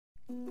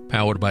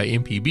Powered by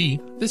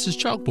MPB, this is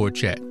Chalkboard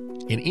Chat,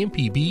 an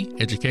MPB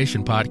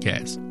education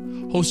podcast,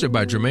 hosted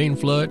by Jermaine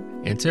Flood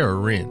and Tara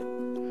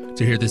Wren.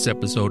 To hear this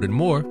episode and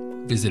more,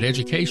 visit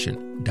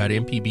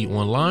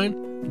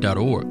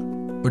education.mpbonline.org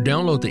or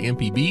download the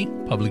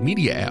MPB Public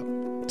Media app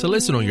to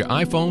listen on your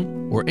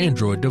iPhone or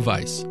Android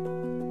device.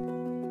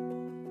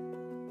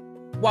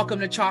 Welcome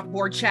to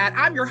Chalkboard Chat.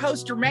 I'm your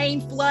host,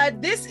 Jermaine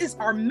Flood. This is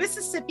our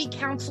Mississippi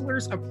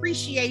Counselors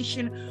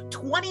Appreciation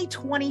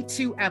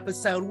 2022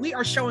 episode. We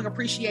are showing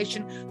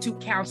appreciation to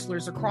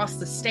counselors across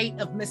the state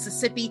of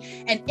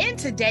Mississippi. And in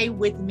today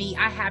with me,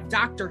 I have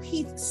Dr.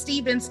 Heath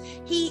Stevens.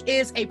 He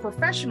is a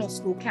professional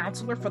school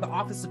counselor for the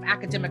Office of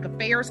Academic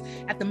Affairs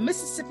at the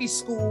Mississippi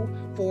School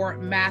for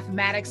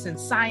Mathematics and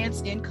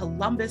Science in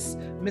Columbus,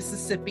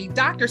 Mississippi.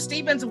 Dr.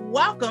 Stevens,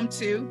 welcome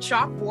to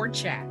Chalkboard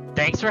Chat.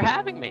 Thanks for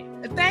having me.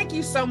 Thank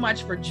you so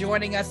much for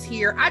joining us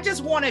here. I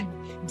just want to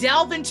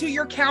delve into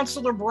your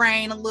counselor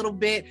brain a little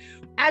bit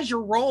as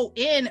your role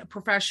in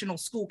professional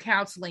school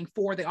counseling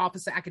for the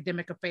Office of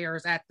Academic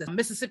Affairs at the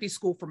Mississippi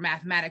School for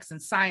Mathematics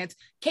and Science.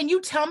 Can you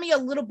tell me a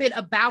little bit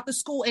about the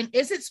school, and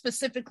is it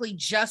specifically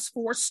just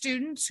for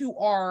students who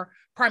are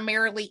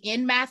primarily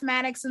in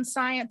mathematics and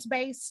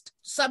science-based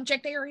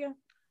subject area?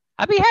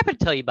 I'd be happy to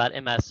tell you about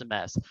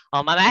MSMS.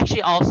 I'm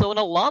actually also an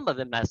alum of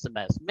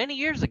MSMS many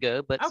years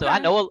ago, but okay. So I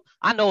know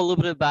a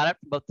little bit about it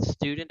from both the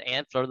student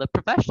and sort of the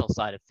professional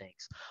side of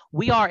things.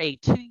 We are a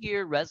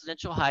 2-year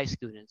residential high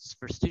school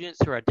for students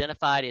who are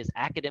identified as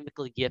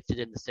academically gifted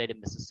in the state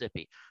of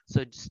Mississippi.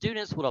 So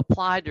students would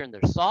apply during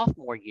their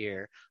sophomore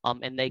year,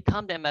 and they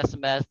come to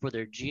MSMS for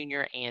their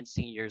junior and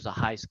senior years of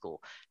high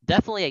school.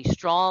 Definitely a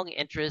strong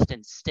interest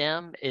in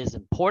STEM is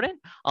important,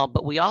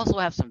 but we also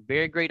have some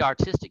very great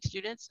artistic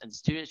students and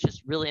students just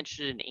really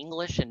interested in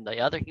English and the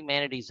other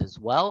humanities as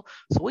well.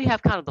 So we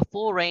have kind of the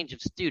full range of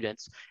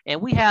students,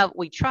 and we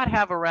try to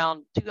have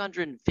around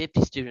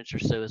 250 students or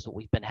so is what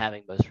we've been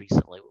having most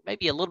recently. We're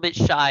maybe a little bit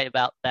shy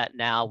about that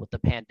now with the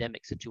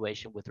pandemic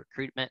situation with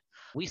recruitment.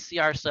 We see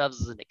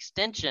ourselves as an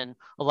extension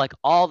of like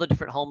all the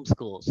different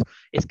homeschools.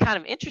 It's kind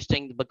of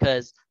interesting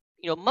because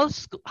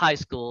most high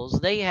schools,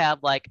 they have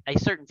like a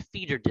certain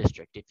feeder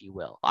district, if you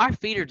will. Our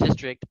feeder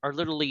district are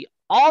literally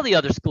all the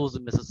other schools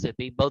in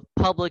Mississippi, both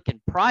public and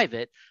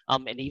private,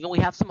 and even we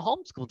have some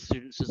homeschooled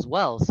students as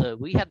well. So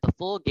we have the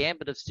full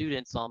gambit of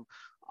students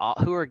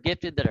who are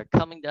gifted that are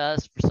coming to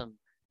us for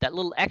that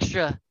little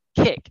extra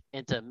kick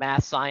into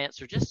math,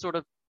 science, or just sort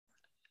of,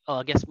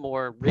 I guess,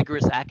 more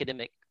rigorous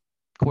academic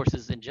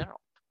courses in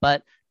general.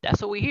 But that's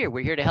what we're here.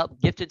 We're here to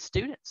help gifted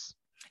students.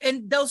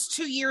 And those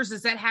 2 years,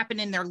 does that happen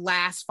in their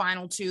last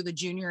final two, the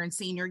junior and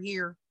senior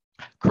year?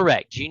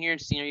 Correct. Junior and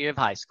senior year of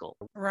high school.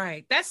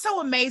 Right. That's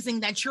so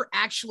amazing that you're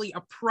actually a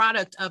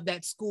product of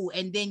that school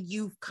and then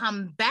you've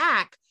come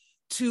back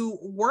to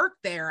work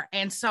there.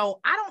 And so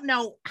I don't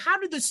know, how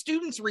do the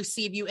students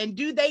receive you, and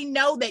do they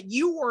know that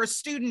you were a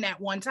student at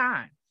one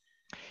time?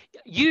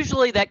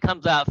 Usually that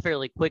comes out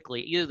fairly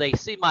quickly. Either they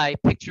see my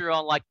picture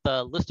on like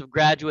the list of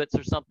graduates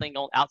or something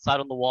outside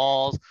on the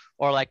walls,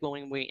 or like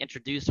when we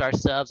introduce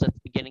ourselves at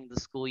the beginning of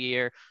the school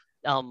year.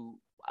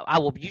 I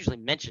will usually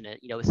mention it.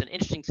 It's an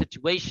interesting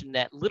situation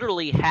that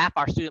literally half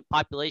our student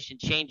population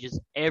changes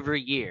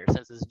every year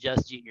since it's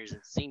just juniors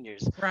and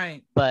seniors.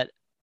 Right. But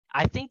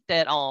I think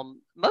that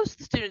most of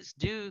the students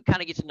do kind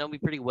of get to know me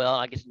pretty well.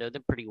 I get to know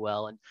them pretty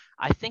well. And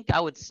I think I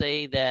would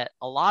say that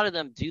a lot of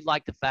them do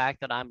like the fact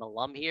that I'm an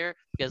alum here,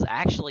 because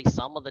actually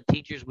some of the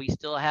teachers we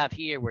still have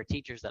here were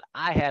teachers that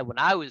I had when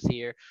I was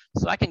here.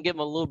 So I can give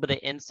them a little bit of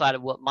insight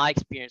of what my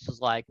experience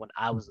was like when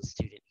I was a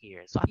student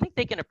here. So I think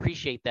they can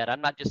appreciate that.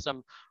 I'm not just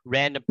some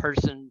random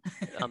person,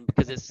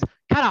 because it's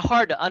kind of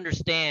hard to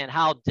understand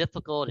how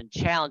difficult and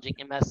challenging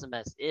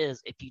MSMS is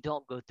if you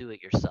don't go through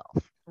it yourself.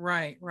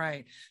 Right.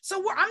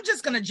 So I'm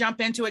just going to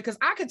jump into it because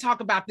I could talk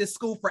about this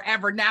school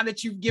forever now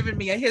that you've given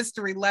me a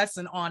history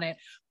lesson on it.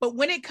 But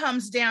when it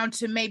comes down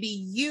to maybe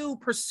you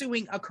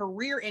pursuing a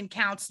career in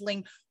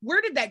counseling,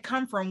 where did that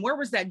come from? Where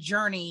was that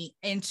journey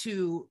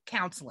into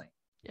counseling?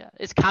 Yeah,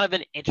 it's kind of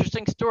an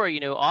interesting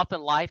story.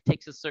 Often life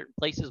takes us certain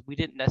places we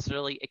didn't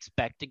necessarily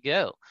expect to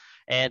go.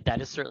 And that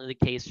is certainly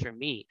the case for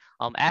me.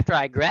 After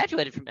I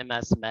graduated from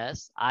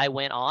MSMS, I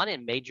went on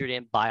and majored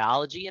in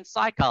biology and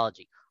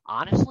psychology.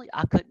 Honestly,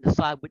 I couldn't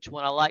decide which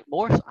one I liked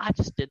more, so I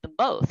just did them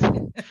both.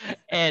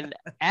 And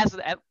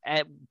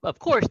of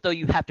course, though,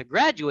 you have to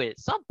graduate at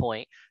some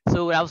point.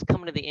 So when I was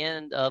coming to the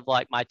end of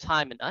like my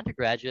time in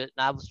undergraduate,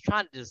 and I was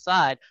trying to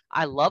decide,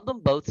 I love them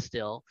both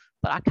still,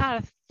 but I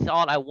kind of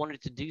thought I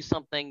wanted to do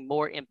something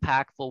more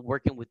impactful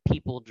working with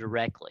people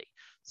directly.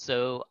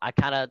 So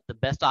the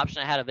best option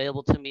I had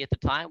available to me at the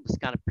time was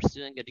kind of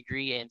pursuing a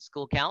degree in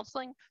school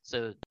counseling.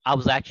 So I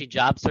was actually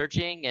job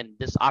searching, and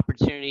this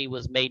opportunity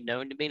was made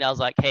known to me. And I was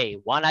like, hey,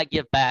 why not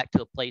give back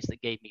to a place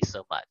that gave me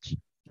so much?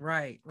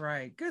 Right.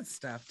 Good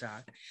stuff,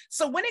 Doc.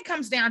 So when it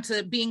comes down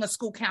to being a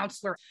school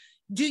counselor,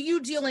 do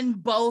you deal in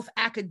both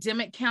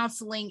academic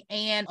counseling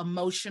and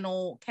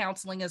emotional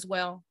counseling as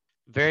well?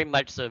 Very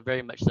much so,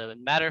 very much so.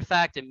 And matter of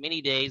fact, in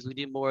many days, we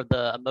do more of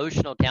the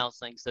emotional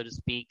counseling, so to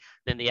speak,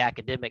 than the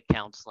academic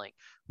counseling.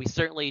 We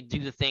certainly do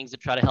the things to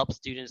try to help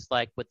students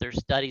like with their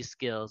study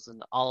skills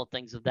and all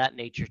things of that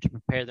nature to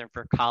prepare them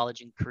for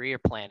college and career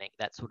planning,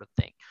 that sort of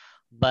thing.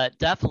 But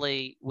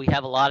definitely, we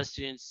have a lot of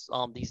students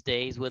these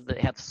days with they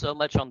have so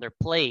much on their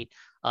plate,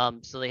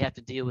 so they have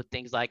to deal with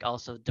things like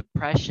also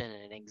depression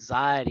and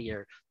anxiety,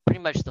 or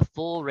pretty much the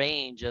full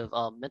range of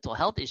mental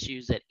health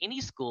issues at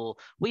any school.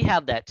 We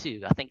have that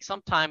too. I think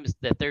sometimes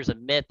that there's a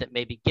myth that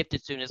maybe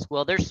gifted students,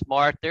 well, they're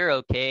smart, they're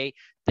okay,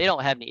 they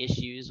don't have any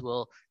issues.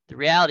 Well, the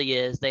reality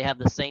is they have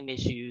the same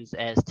issues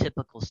as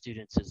typical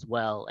students as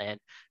well. And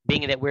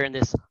being that we're in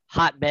this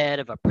hotbed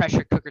of a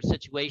pressure cooker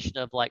situation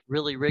of like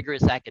really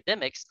rigorous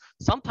academics,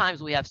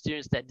 sometimes we have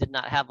students that did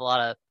not have a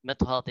lot of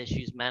mental health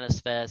issues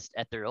manifest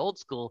at their old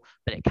school,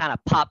 but it kind of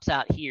pops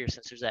out here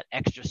since there's that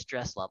extra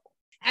stress level.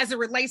 As it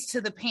relates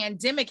to the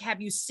pandemic,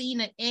 have you seen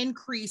an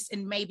increase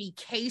in maybe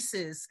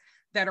cases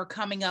that are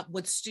coming up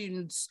with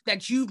students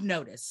that you've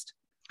noticed?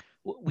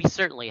 We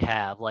certainly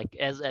have. Like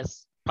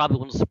as probably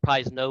wouldn't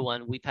surprise no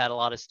one, we've had a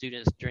lot of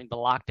students during the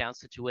lockdown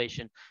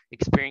situation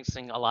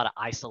experiencing a lot of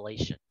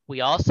isolation.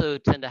 We also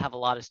tend to have a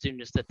lot of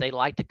students that they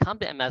like to come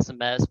to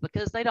MSMS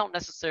because they don't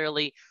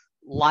necessarily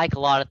like a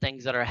lot of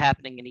things that are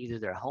happening in either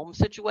their home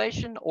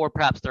situation or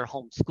perhaps their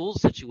home school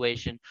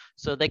situation.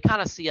 So they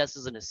kind of see us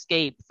as an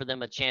escape for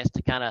them, a chance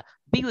to kind of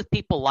be with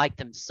people like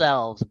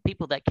themselves,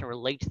 people that can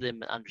relate to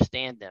them and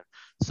understand them.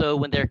 So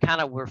when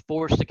were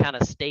forced to kind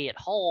of stay at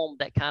home,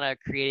 that kind of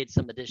created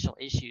some additional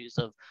issues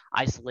of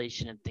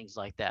isolation and things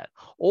like that.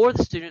 Or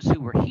the students who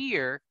were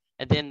here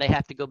and then they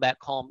have to go back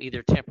home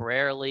either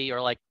temporarily or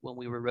like when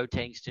we were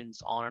rotating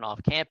students on and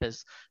off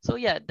campus. So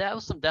yeah, that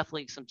was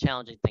definitely some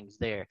challenging things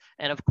there.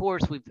 And of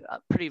course, we've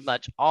pretty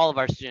much all of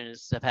our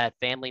students have had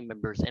family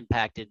members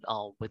impacted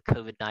with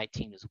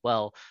COVID-19 as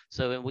well.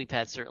 So, and we've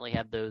certainly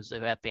had those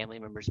who have family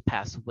members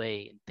pass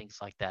away and things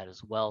like that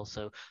as well.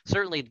 So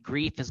certainly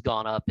grief has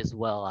gone up as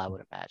well, I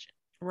would imagine.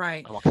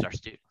 Right. Amongst our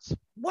students.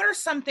 What are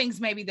some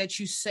things maybe that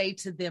you say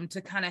to them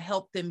to kind of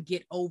help them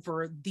get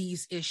over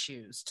these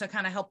issues, to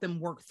kind of help them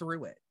work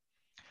through it?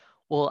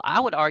 Well, I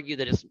would argue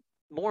that it's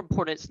more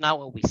important. It's not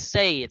what we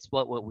say, it's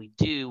what we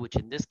do, which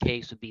in this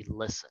case would be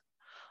listen.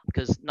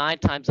 Because 9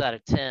 times out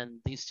of 10,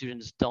 these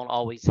students don't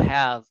always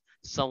have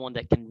someone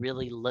that can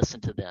really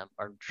listen to them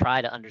or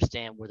try to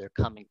understand where they're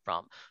coming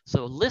from.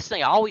 So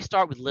listening, I always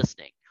start with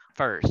listening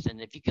first. And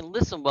if you can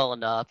listen well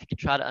enough, you can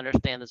try to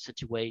understand the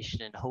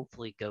situation and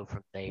hopefully go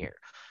from there.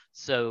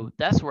 So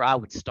that's where I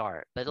would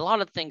start. But a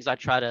lot of things I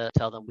try to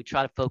tell them, we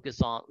try to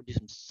focus on, we do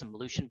some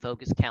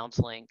solution-focused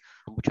counseling.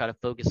 We try to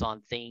focus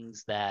on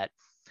things that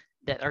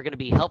are going to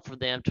be helpful for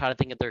them, try to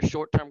think of their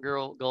short-term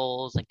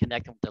goals and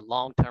connect them with their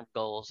long-term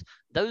goals.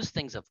 Those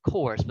things, of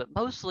course, but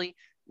mostly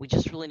we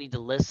just really need to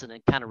listen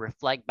and kind of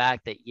reflect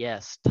back that,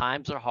 yes,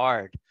 times are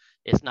hard.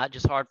 It's not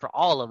just hard for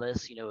all of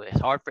us,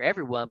 it's hard for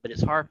everyone, but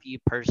it's hard for you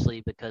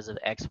personally because of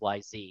X, Y,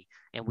 Z.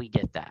 And we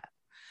get that.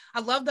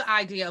 I love the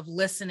idea of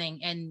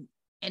listening, and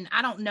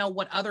I don't know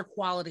what other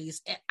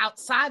qualities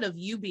outside of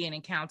you being a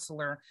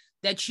counselor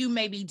that you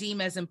maybe deem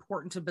as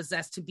important to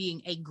possess to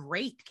being a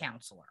great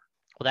counselor.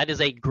 Well, that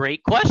is a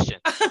great question.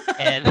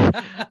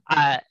 And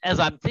as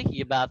I'm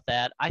thinking about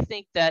that, I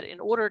think that in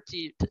order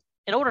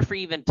for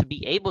even to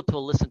be able to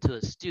listen to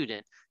a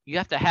student, you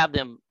have to have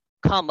them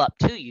come up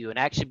to you and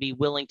actually be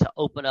willing to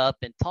open up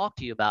and talk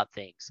to you about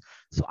things.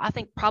 So I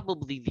think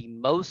probably the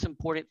most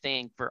important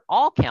thing for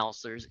all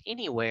counselors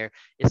anywhere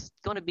is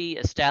going to be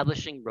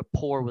establishing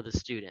rapport with a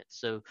student.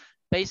 So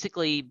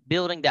basically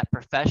building that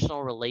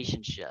professional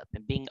relationship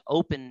and being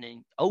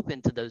open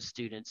to those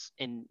students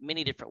in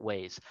many different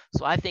ways.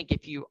 So I think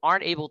if you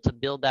aren't able to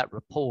build that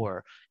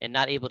rapport and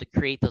not able to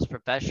create those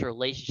professional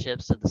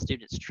relationships so the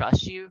students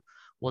trust you,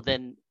 well,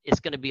 then it's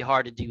going to be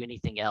hard to do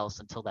anything else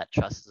until that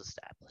trust is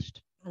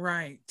established.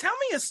 Right. Tell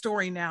me a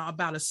story now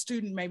about a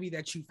student maybe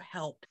that you've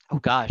helped. Oh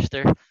gosh,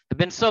 there have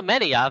been so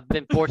many. I've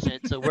been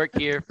fortunate to work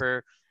here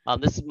for,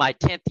 this is my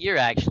 10th year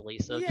actually.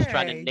 So just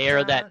trying to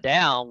narrow that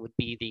down would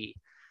be the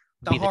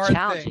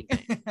challenging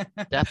thing.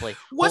 Definitely.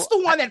 What's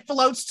the one that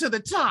floats to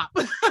the top?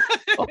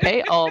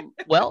 Okay.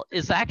 Well,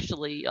 it's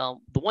actually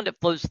the one that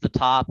floats to the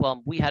top.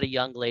 We had a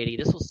young lady.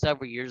 This was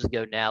several years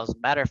ago now. As a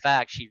matter of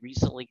fact, she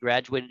recently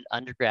graduated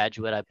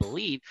undergraduate, I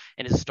believe,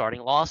 and is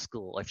starting law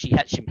school. If she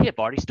may have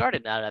already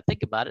started now that I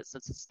think about it,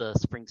 since it's the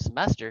spring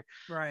semester.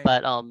 Right.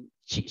 But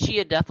she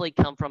had definitely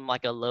come from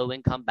like a low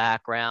income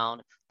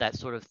background, that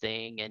sort of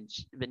thing. And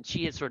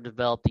she had sort of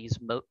developed these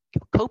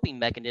coping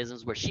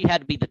mechanisms where she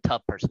had to be the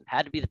tough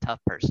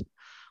person.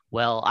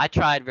 Well, I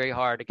tried very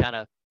hard to kind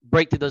of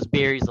break through those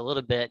barriers a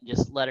little bit and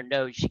just let her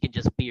know she could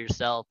just be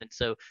herself. And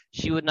so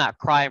she would not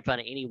cry in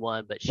front of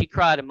anyone, but she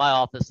cried in my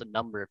office a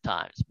number of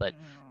times, but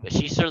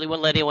she certainly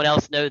wouldn't let anyone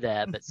else know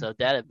that. But so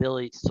that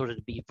ability to sort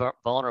of be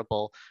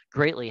vulnerable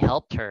greatly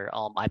helped her,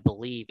 I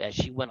believe, as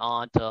she went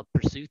on to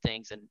pursue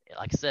things. And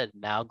like I said,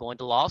 now going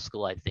to law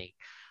school, I think.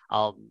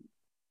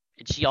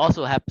 And she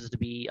also happens to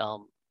be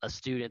a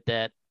student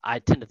that I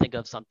tend to think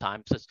of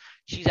sometimes.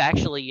 She's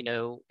actually,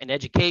 in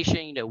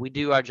education, we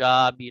do our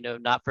job,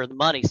 not for the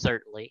money,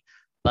 certainly,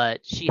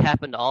 but she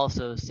happened to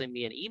also send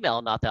me an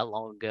email not that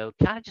long ago,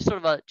 kind of just sort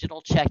of a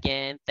gentle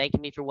check-in, thanking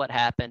me for what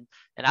happened.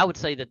 And I would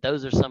say that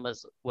those are some of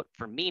what,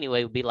 for me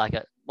anyway, would be like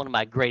one of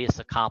my greatest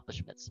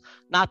accomplishments.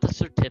 Not the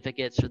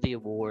certificates or the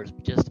awards,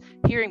 but just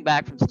hearing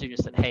back from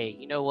students that, hey,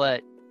 you know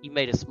what? You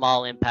made a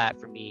small impact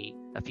for me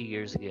a few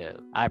years ago.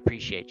 I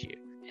appreciate you.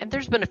 And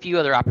there's been a few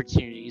other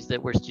opportunities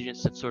where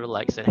students have sort of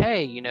like said,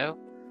 hey,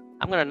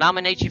 I'm going to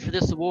nominate you for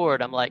this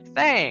award. I'm like,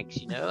 thanks.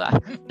 I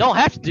don't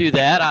have to do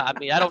that. I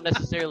mean, I don't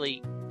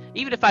necessarily,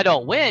 even if I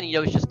don't win,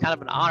 it's just kind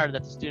of an honor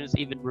that the students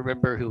even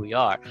remember who we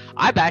are.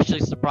 I'm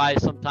actually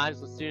surprised sometimes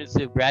when students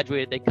who have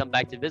graduated, they come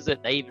back to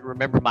visit, they even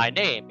remember my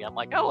name. I'm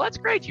like, oh, that's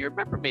great. You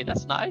remember me.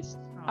 That's nice.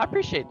 I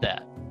appreciate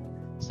that.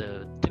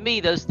 So to me,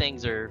 those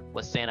things are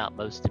what stand out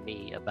most to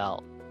me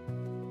about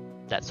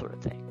that sort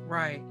of thing.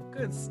 Right.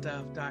 Good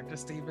stuff, Dr.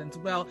 Stevens.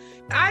 Well,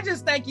 I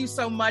just thank you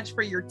so much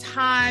for your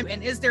time.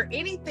 And is there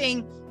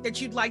anything that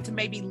you'd like to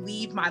maybe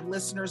leave my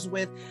listeners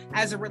with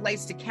as it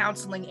relates to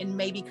counseling and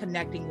maybe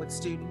connecting with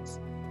students?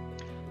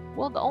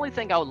 Well, the only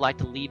thing I would like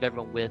to leave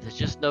everyone with is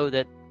just know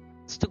that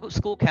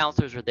school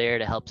counselors are there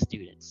to help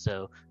students.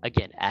 So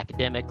again,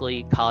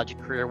 academically, college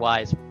and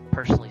career-wise,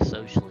 personally,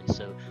 socially.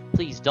 So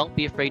please don't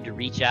be afraid to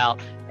reach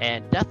out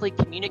and definitely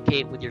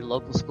communicate with your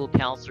local school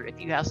counselor if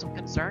you have some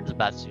concerns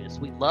about students.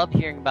 We love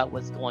hearing about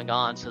what's going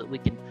on so that we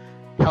can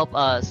help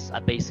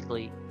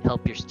basically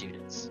help your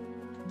students.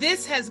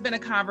 This has been a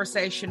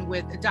conversation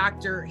with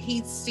Dr.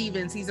 Heath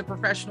Stevens. He's a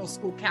professional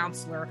school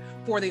counselor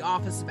for the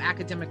Office of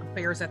Academic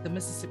Affairs at the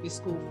Mississippi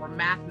School for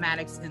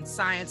Mathematics and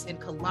Science in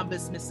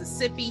Columbus,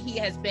 Mississippi. He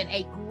has been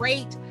a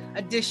great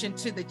addition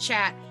to the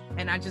chat.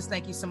 And I just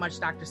thank you so much,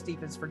 Dr.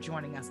 Stevens, for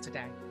joining us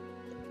today.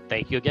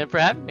 Thank you again for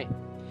having me.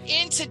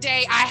 In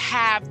today, I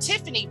have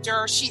Tiffany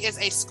Durr. She is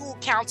a school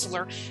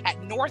counselor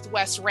at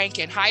Northwest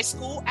Rankin High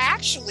School,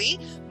 actually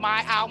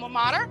my alma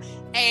mater,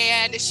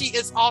 and she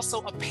is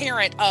also a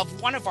parent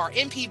of one of our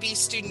MPB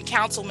student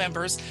council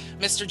members,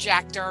 Mr.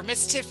 Jack Durr.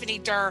 Miss Tiffany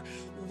Durr,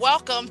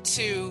 welcome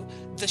to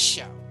the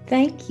show.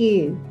 Thank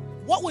you.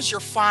 What was your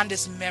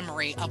fondest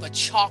memory of a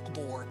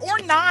chalkboard or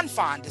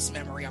non-fondest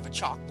memory of a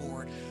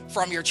chalkboard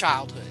from your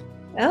childhood?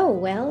 Oh,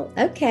 well,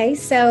 okay.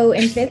 So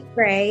in 5th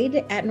grade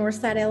at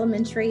Northside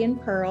Elementary in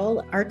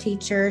Pearl, our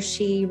teacher,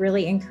 she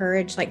really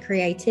encouraged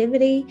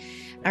creativity.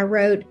 I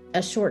wrote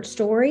a short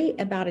story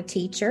about a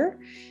teacher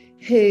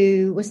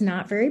who was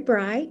not very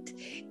bright.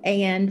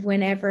 And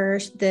whenever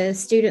the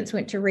students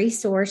went to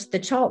resource, the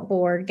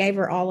chalkboard gave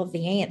her all of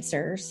the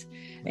answers.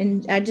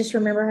 And I just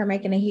remember her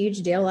making a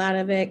huge deal out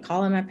of it,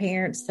 calling my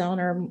parents, telling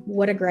her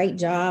what a great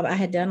job I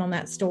had done on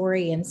that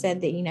story, and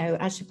said that,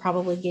 I should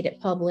probably get it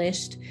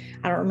published.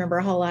 I don't remember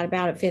a whole lot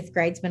about it. 5th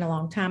grade's been a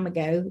long time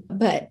ago,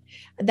 but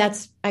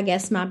that's, I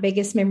guess, my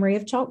biggest memory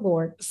of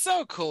chalkboard.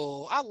 So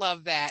cool. I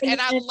love that. And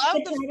I love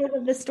the title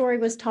of the story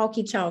was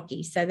Talkie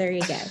Chalky. So there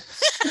you go.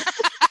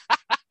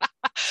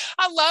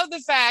 I love the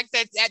fact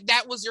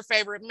that was your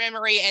favorite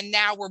memory, and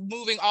now we're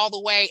moving all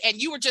the way.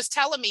 And you were just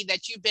telling me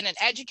that you've been an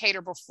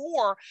educator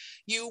before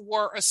you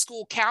were a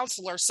school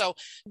counselor. So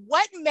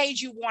what made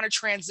you want to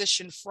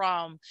transition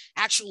from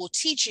actual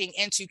teaching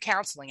into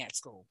counseling at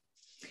school?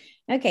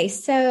 Okay,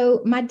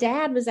 so my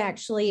dad was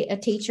actually a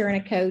teacher and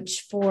a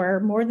coach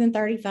for more than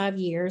 35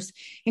 years.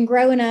 And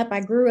growing up, I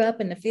grew up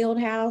in the field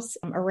house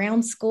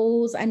around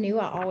schools. I knew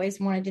I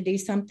always wanted to do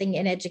something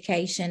in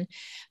education.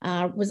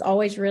 Was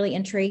always really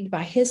intrigued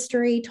by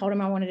history, told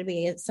him I wanted to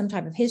be some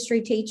type of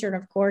history teacher.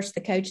 And of course,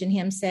 the coach in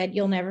him said,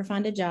 you'll never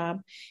find a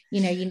job.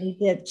 You need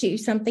to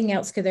choose something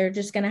else because they're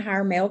just going to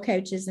hire male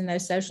coaches in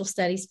those social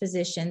studies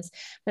positions.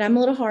 But I'm a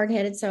little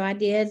hard-headed, so I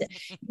did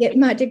get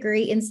my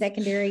degree in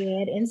secondary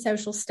ed in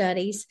social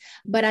studies.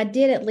 But I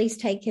did at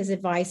least take his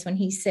advice when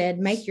he said,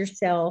 make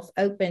yourself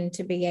open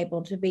to be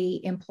able to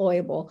be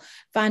employable,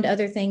 find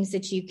other things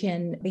that you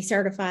can be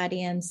certified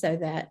in so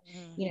that,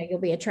 you'll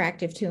be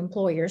attractive to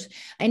employers.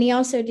 And he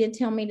also did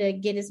tell me to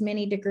get as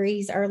many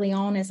degrees early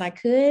on as I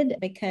could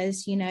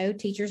because,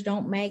 teachers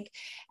don't make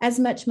as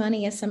much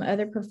money as some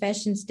other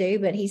professions do.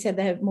 But he said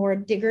the more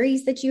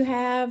degrees that you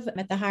have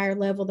at the higher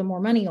level, the more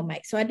money you'll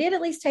make. So I did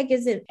at least take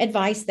his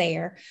advice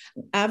there.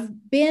 I've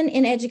been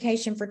in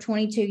education for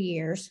 22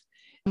 years.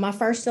 My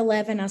first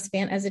 11 I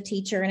spent as a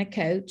teacher and a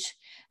coach,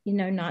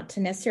 not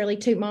to necessarily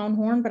toot my own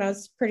horn, but I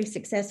was a pretty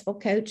successful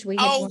coach. We're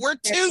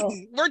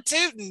tooting.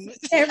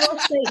 Several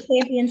state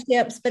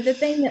championships. But the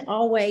thing that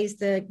always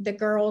the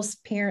girls'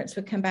 parents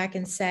would come back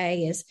and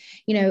say is,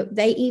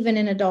 they even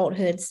in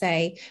adulthood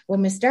say, well,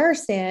 Miss Durr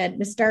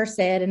said,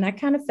 and I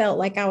kind of felt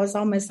like I was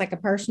almost like a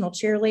personal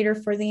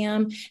cheerleader for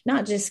them,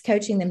 not just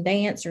coaching them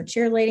dance or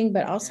cheerleading,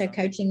 but also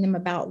coaching them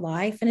about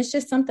life. And it's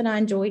just something I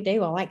enjoy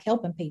do. I like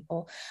helping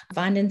people,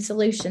 finding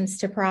solutions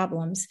to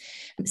problems.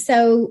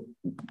 So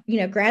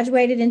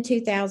graduated in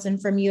 2000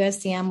 from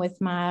USM with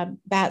my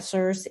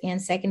bachelor's in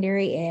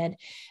secondary ed.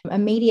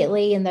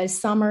 Immediately in those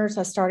summers,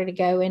 I started to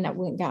go and I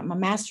went and got my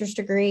master's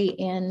degree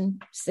in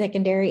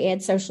secondary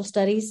ed social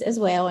studies as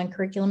well, and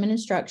curriculum and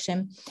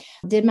instruction.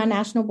 Did my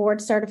national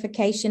board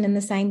certification in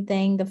the same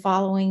thing the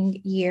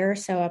following year.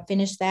 So I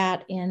finished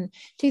that in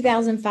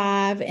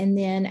 2005. And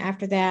then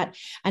after that,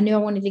 I knew I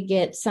wanted to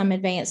get some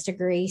advanced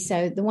degree.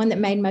 So the one that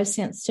made most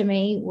sense to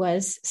me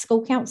was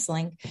school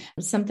counseling,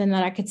 something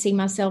that I could see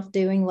myself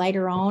doing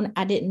later on.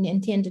 I didn't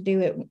intend to do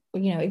it,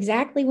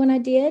 exactly when I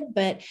did,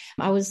 but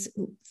I was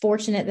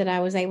fortunate that I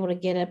was able to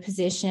get a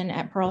position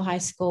at Pearl High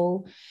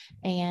School,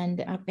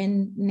 and I've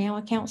been now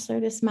a counselor.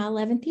 This is my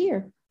 11th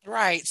year.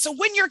 Right. So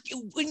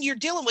when you're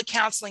dealing with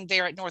counseling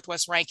there at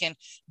Northwest Rankin,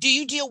 do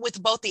you deal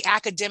with both the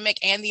academic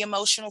and the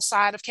emotional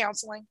side of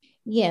counseling?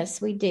 Yes,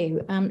 we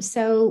do.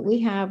 So we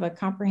have a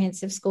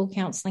comprehensive school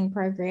counseling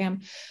program.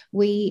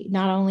 We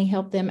not only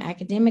help them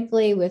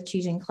academically with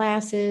choosing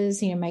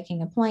classes,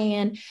 making a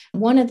plan.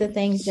 One of the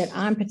things that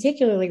I'm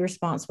particularly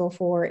responsible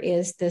for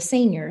is the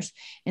seniors.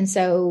 And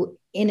so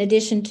in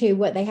addition to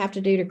what they have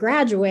to do to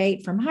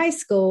graduate from high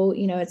school,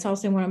 it's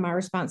also one of my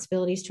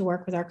responsibilities to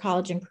work with our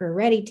college and career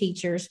ready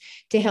teachers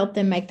to help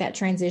them make that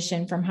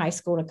transition from high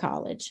school to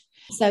college.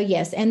 So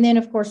yes. And then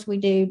of course we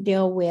do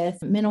deal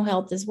with mental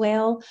health as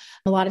well.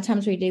 A lot of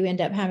times we do end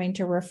up having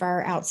to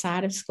refer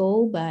outside of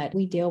school, but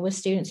we deal with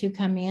students who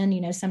come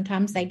in,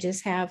 sometimes they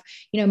just have,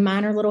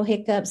 minor little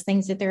hiccups,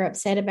 things that they're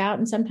upset about.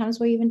 And sometimes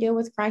we even deal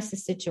with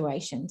crisis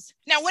situations.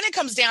 Now, when it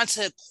comes down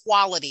to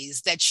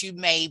qualities that you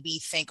maybe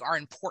think are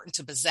important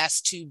to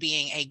possess to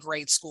being a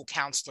great school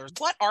counselor,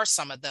 what are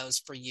some of those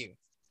for you?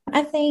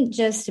 I think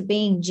just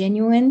being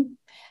genuine,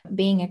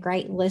 being a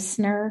great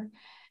listener,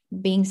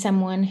 being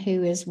someone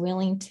who is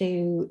willing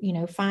to,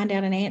 find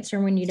out an answer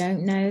when you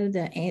don't know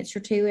the answer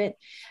to it.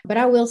 But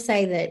I will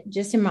say that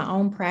just in my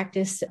own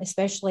practice,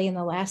 especially in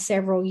the last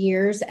several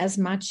years, as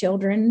my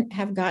children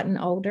have gotten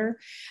older,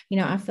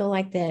 I feel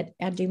like that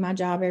I do my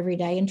job every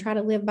day and try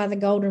to live by the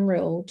golden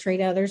rule,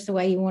 treat others the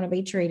way you want to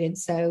be treated.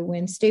 So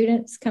when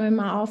students come in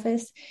my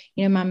office,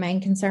 my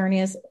main concern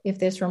is, if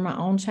this were my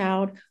own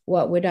child,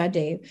 what would I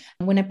do?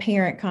 When a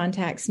parent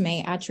contacts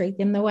me, I treat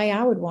them the way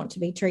I would want to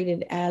be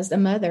treated as a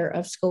mother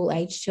of school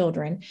age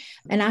children.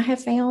 And I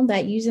have found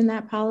that using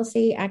that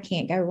policy, I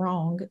can't go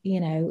wrong.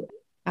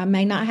 I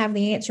may not have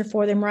the answer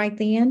for them right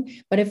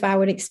then, but if I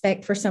would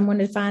expect for someone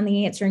to find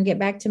the answer and get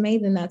back to me,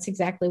 then that's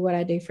exactly what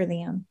I do for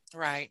them.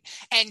 Right.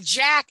 And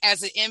Jack,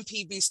 as an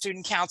MPB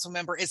student council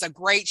member, is a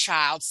great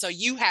child. So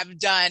you have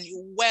done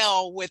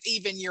well with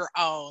even your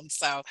own.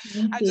 So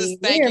I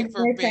just thank you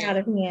for being proud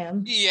of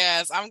him.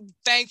 Yes, I'm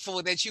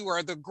thankful that you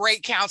are the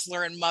great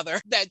counselor and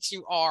mother that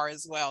you are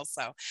as well.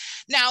 So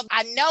now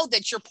I know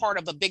that you're part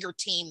of a bigger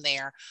team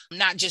there,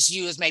 not just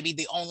you as maybe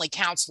the only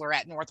counselor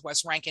at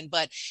Northwest Rankin,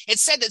 but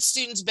it's said that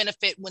students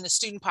benefit when the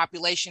student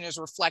population is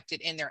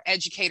reflected in their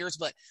educators,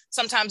 but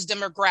sometimes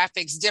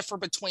demographics differ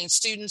between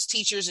students,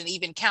 teachers, and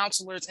even counselors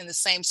in the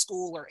same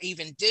school or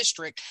even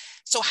district.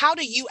 So how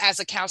do you as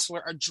a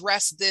counselor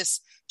address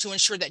this to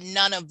ensure that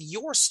none of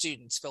your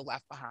students feel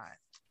left behind?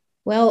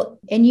 Well,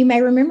 and you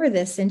may remember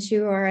this since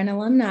you are an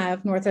alumni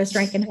of Northwest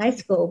Rankin High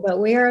School, but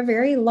we are a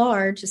very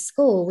large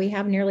school. We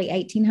have nearly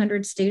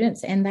 1,800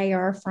 students, and they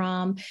are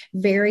from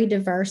very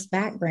diverse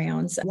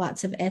backgrounds.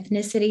 Lots of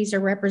ethnicities are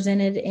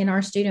represented in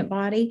our student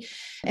body.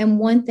 And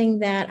one thing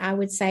that I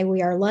would say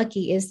we are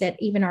lucky is that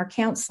even our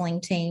counseling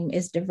team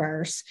is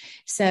diverse.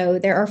 So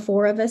there are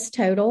 4 of us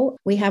total.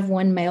 We have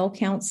 1 male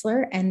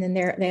counselor, and then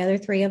the other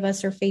 3 of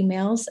us are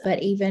females.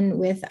 But even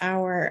with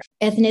our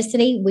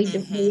ethnicity,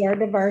 we are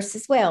diverse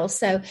as well.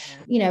 So,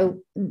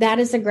 that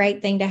is a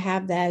great thing to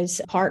have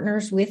those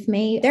partners with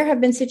me. There have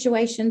been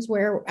situations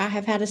where I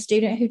have had a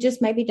student who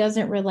just maybe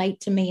doesn't relate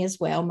to me as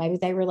well. Maybe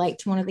they relate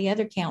to one of the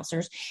other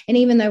counselors. And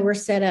even though we're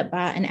set up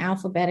by an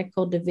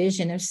alphabetical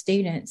division of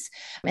students,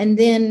 and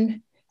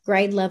then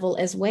grade level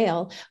as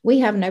well, we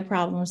have no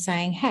problem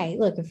saying, hey,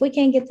 look, if we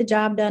can't get the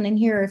job done in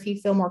here, if you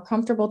feel more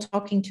comfortable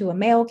talking to a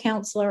male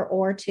counselor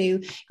or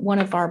to one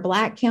of our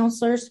Black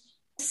counselors,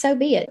 so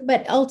be it.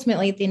 But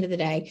ultimately, at the end of the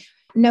day,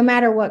 no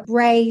matter what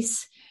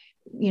race,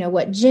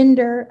 what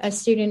gender a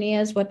student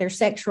is, what their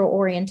sexual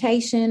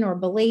orientation or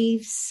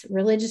beliefs,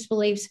 religious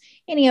beliefs,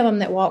 any of them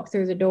that walk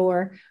through the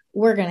door,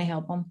 we're going to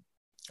help them.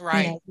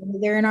 Right. Whether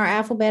they're in our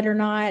alphabet or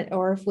not,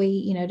 or if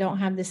we, don't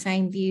have the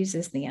same views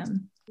as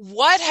them.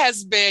 What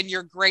has been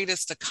your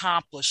greatest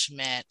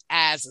accomplishment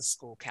as a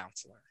school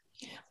counselor?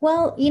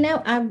 Well,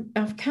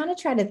 I've kind of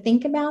tried to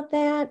think about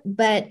that,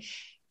 but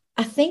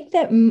I think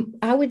that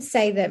I would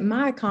say that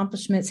my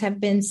accomplishments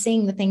have been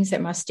seeing the things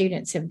that my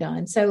students have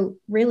done. So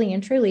really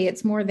and truly,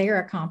 it's more their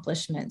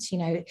accomplishments,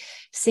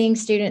 seeing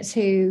students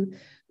who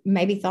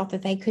maybe thought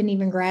that they couldn't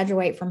even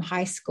graduate from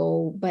high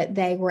school, but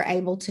they were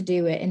able to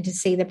do it, and to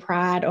see the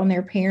pride on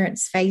their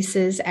parents'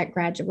 faces at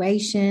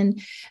graduation,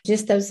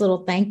 just those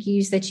little thank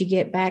yous that you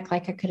get back.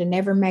 Like, I could have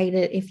never made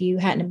it if you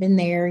hadn't have been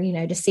there,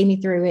 to see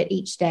me through it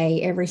each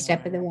day, every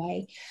step of the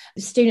way.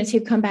 Students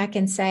who come back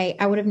and say,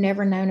 I would have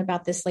never known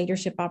about this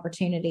leadership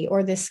opportunity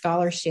or this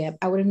scholarship.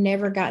 I would have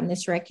never gotten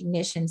this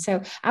recognition.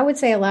 So I would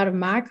say a lot of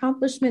my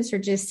accomplishments are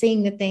just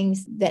seeing the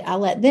things that I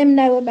let them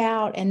know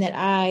about and that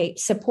I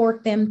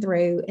support them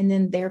through, and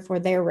then therefore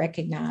they're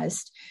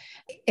recognized.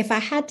 If I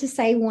had to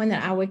say one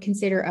that I would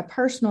consider a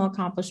personal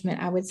accomplishment,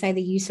 I would say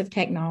the use of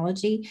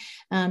technology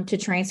to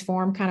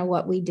transform kind of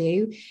what we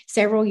do.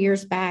 Several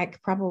years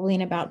back, probably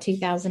in about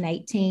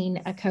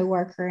 2018, a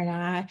coworker and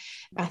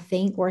I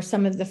think, were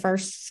some of the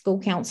first school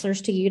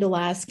counselors to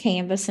utilize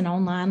Canvas, an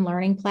online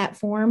learning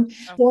platform,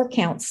 for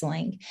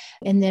counseling.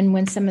 And then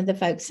when some of the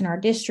folks in our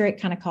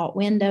district kind of caught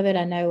wind of it,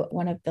 I know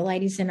one of the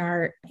ladies in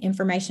our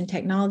information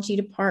technology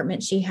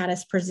department, she had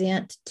us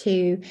present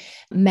to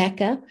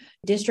MECA,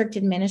 district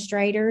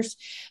administrators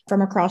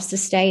from across the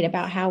state,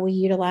 about how we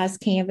utilize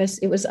Canvas.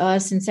 It was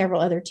us and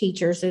several other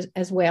teachers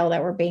as well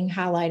that were being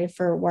highlighted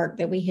for work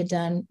that we had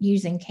done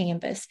using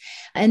Canvas.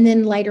 And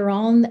then later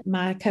on,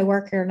 my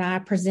coworker and I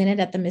presented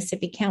at the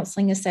Mississippi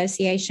Counseling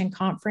Association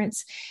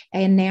conference.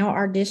 And now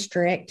our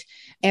district,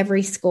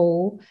 every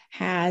school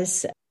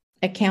has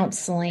a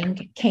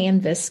counseling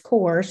Canvas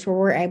course where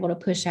we're able to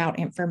push out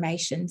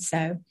information.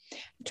 So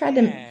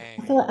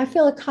I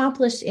feel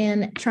accomplished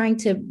in trying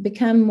to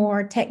become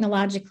more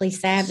technologically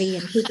savvy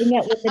and keeping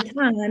up with the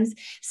times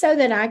so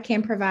that I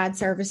can provide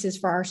services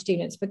for our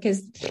students,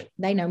 because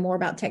they know more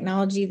about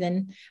technology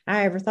than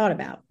I ever thought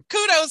about.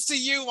 Kudos to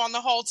you on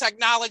the whole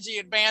technology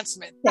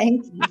advancement.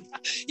 Thank you.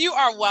 You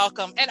are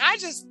welcome. And I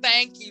just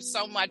thank you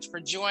so much for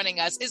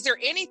joining us. Is there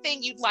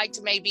anything you'd like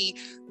to maybe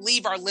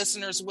leave our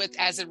listeners with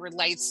as it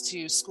relates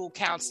to school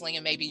counseling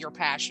and maybe your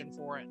passion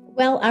for it?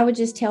 Well, I would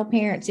just tell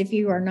parents, if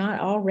you are not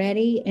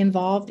already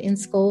involved in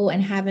school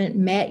and haven't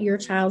met your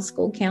child's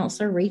school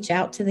counselor, reach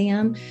out to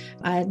them.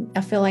 I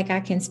feel like I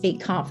can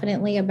speak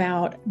confidently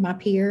about my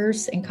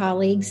peers and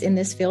colleagues in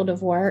this field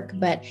of work,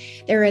 but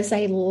there is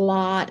a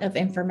lot of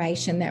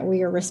information that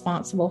we are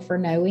responsible for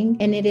knowing,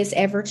 and it is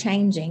ever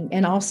changing.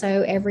 And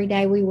also every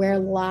day we wear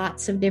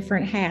lots of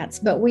different hats,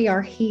 but we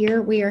are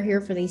here. We are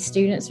here for these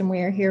students and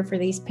we are here for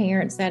these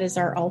parents. That is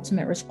our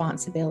ultimate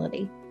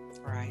responsibility.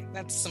 Right.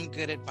 That's some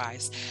good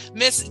advice.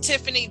 Miss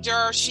Tiffany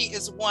Durr, she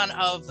is one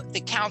of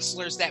the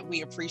counselors that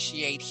we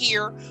appreciate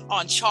here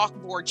on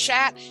Chalkboard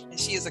Chat, and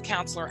she is a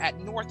counselor at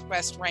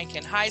Northwest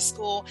Rankin High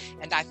School,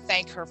 and I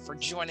thank her for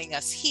joining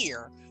us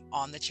here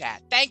on the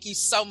chat. Thank you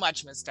so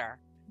much, Ms. Durr.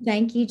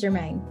 Thank you,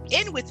 Jermaine.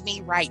 In with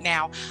me right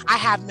now, I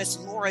have Miss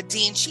Laura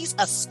Dean. She's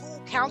a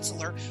school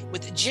counselor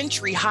with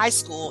Gentry High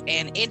School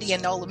in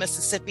Indianola,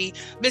 Mississippi.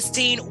 Miss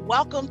Dean,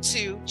 welcome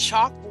to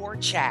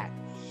Chalkboard Chat.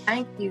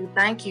 Thank you.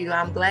 Thank you.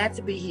 I'm glad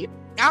to be here.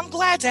 I'm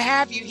glad to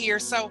have you here.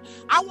 So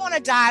I want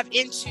to dive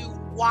into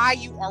why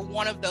you are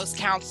one of those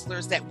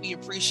counselors that we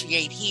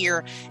appreciate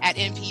here at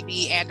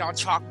MPB and on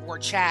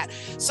Chalkboard Chat.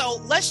 So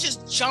let's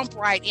just jump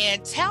right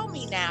in. Tell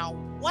me now,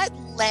 what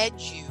led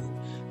you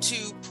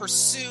to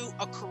pursue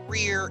a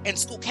career in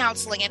school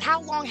counseling, and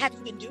how long have you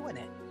been doing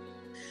it?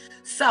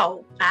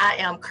 So I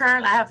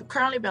have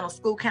currently been a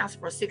school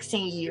counselor for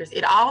 16 years.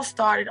 It all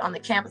started on the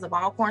campus of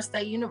Alcorn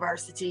State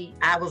University.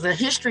 I was a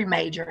history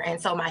major,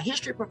 and so my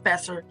history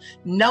professor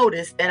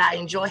noticed that I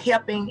enjoy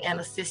helping and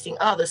assisting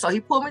others. So he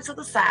pulled me to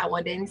the side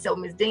one day and he said,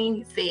 Ms. Dean,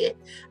 he said,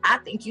 I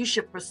think you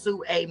should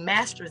pursue a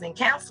master's in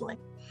counseling.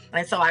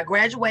 And so I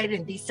graduated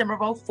in December of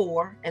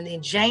 2004, and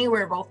then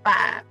January of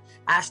 2005,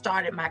 I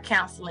started my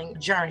counseling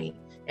journey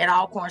at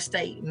Alcorn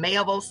State. May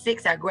of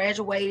 2006, I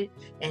graduated.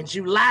 In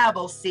July of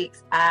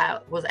 2006, I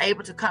was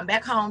able to come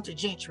back home to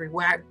Gentry,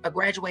 where I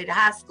graduated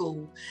high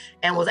school,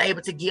 and was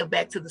able to give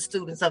back to the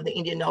students of the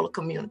Indianola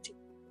community.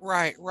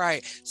 Right.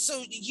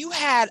 So you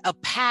had a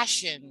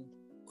passion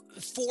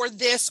for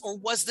this, or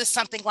was this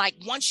something like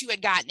once you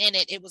had gotten in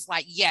it, it was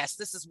like, yes,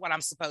 this is what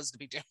I'm supposed to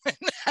be doing?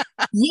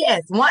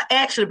 Yes,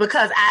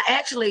 because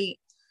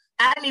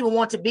I didn't even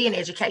want to be in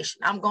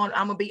education. I'm going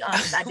to be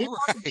honest. I didn't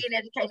want to be in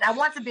education. I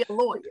wanted to be a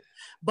lawyer,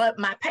 but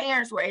my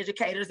parents were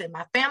educators and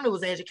my family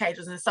was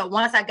educators. And so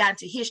once I got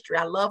into history,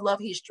 I love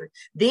history.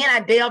 Then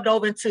I delved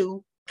over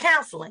into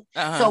counseling.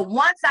 So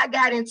once I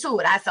got into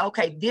it, I said,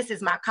 okay, this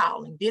is my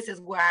calling. This is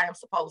where I am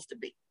supposed to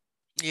be.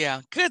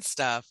 Yeah, good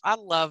stuff. I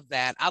love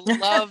that. I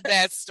love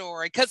that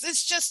story, because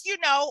it's just,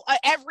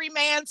 every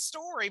man's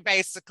story,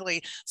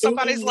 basically.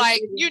 Somebody's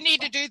like, you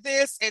need to do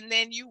this, and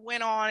then you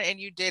went on and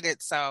you did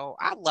it. So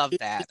I love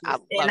that. I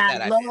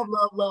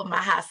love my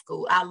high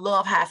school. I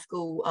love high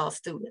school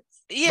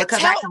students,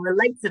 because I can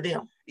relate to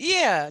them.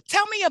 Yeah.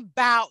 Tell me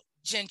about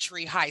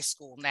Gentry High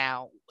School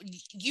now.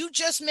 You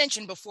just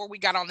mentioned before we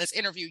got on this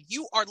interview,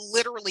 you are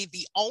literally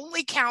the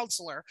only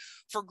counselor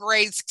for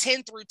grades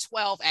 10 through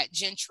 12 at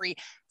Gentry.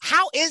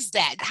 How is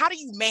that? How do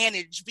you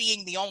manage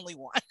being the only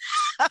one?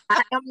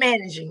 I am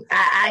managing.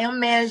 I am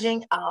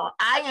managing.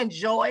 I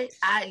enjoy it.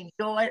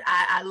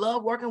 I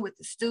love working with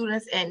the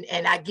students, and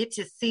I get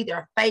to see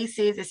their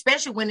faces,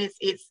 especially when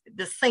it's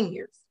the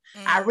seniors.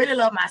 I really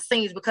love my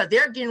seniors because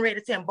they're getting ready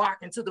to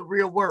embark into the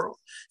real world.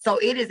 So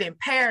it is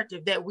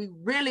imperative that we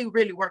really,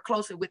 really work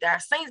closely with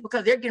our seniors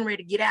because they're getting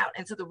ready to get out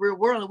into the real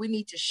world, and we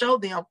need to show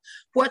them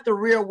what the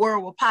real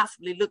world will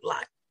possibly look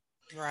like.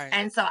 Right.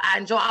 And so I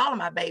enjoy all of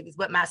my babies,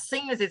 but my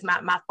seniors is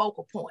my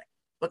focal point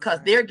because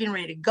they're getting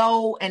ready to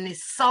go, and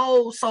there's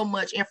so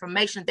much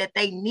information that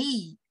they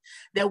need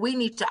that we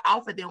need to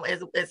offer them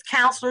as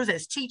counselors,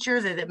 as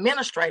teachers, as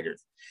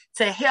administrators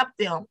to help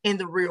them in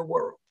the real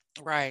world.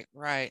 Right.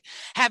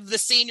 Have the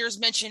seniors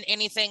mentioned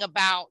anything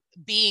about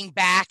being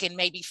back and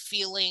maybe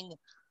feeling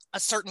a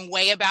certain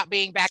way about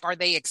being back? Are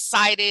they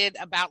excited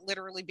about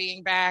literally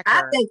being back?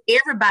 I think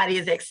everybody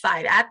is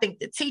excited. I think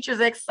the teachers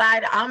are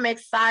excited. I'm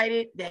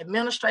excited. The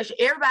administration,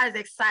 everybody's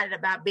excited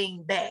about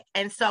being back.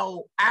 And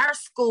so our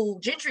school,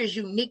 Gentry, is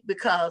unique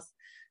because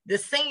the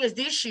seniors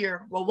this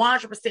year were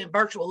 100%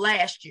 virtual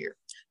last year.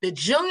 The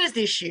juniors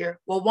this year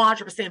were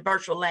 100%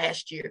 virtual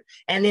last year.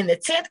 And then the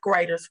 10th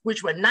graders,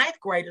 which were 9th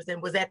graders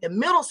and was at the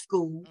middle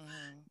school,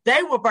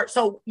 they were virtual.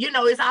 So,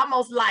 it's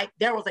almost like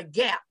there was a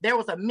gap. There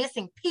was a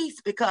missing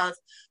piece because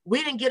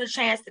we didn't get a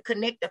chance to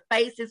connect the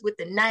faces with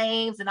the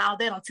names and all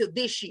that until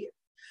this year.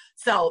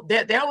 So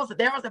there was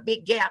a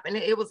big gap, and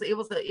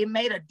it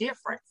made a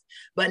difference.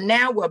 But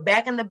now we're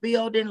back in the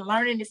building,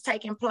 learning is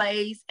taking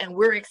place, and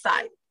we're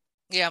excited.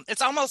 Yeah,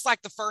 it's almost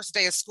like the first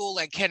day of school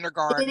at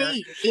kindergarten.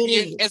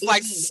 It's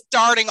like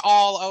starting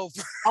all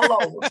over.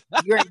 All over.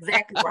 You're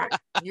exactly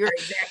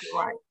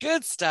right.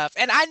 Good stuff.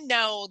 And I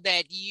know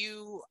that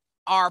you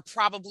are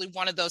probably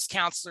one of those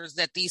counselors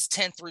that these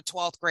 10th through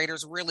 12th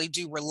graders really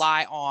do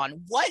rely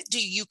on. What do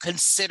you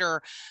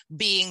consider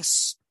being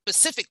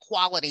specific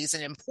qualities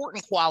and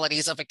important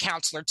qualities of a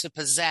counselor to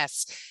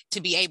possess to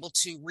be able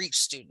to reach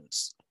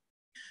students?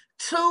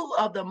 Two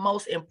of the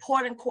most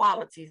important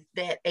qualities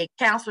that a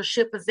counselor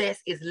should possess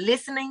is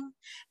listening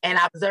and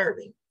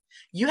observing.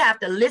 You have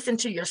to listen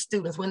to your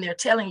students when they're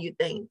telling you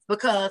things,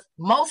 because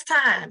most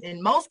times,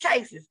 in most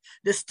cases,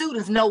 the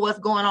students know what's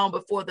going on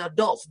before the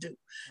adults do.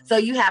 So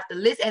you have to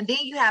listen, and then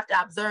you have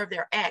to observe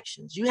their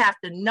actions. You have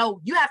to know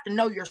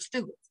your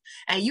students,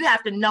 and you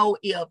have to know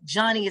if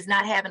Johnny is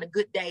not having a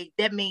good day.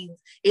 That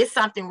means it's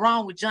something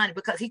wrong with Johnny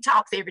because he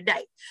talks every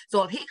day.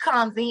 So if he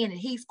comes in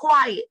and he's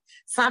quiet,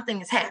 something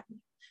is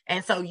happening.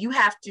 And so you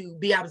have to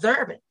be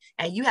observant,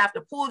 and you have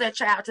to pull that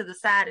child to the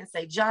side and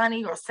say,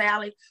 Johnny or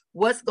Sally,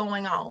 what's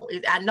going on?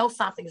 I know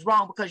something's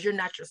wrong because you're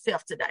not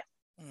yourself today.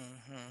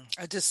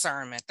 A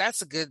discernment.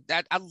 That's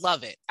I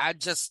love it. I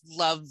just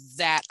love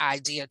that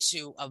idea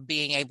too, of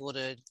being able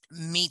to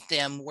meet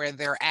them where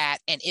they're at.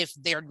 And if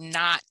they're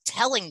not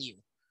telling you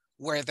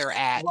where they're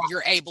at,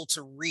 you're able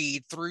to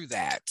read through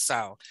that.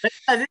 So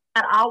because it's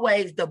not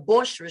always the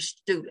boisterous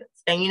students.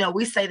 And,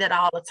 we say that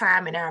all the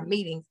time in our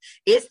meetings.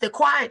 It's the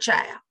quiet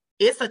child.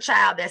 It's a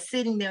child that's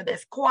sitting there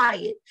that's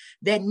quiet,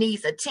 that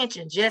needs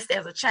attention, just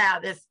as a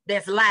child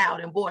that's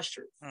loud and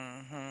boisterous.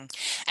 And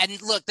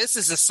look, this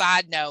is a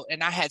side note,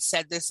 and I had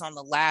said this on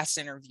the last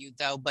interview,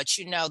 though, but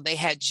they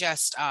had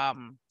just, I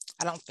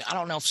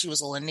don't know if she was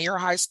a Lanier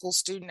High School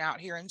student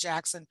out here in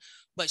Jackson,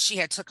 but she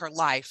had took her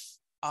life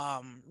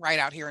right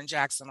out here in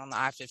Jackson on the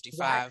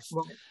I-55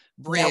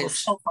 bridge. That was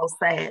so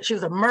sad. She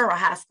was a Murrah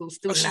High School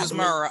student. Oh, she was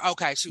Murrah.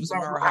 Okay, she was a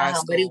Murrah High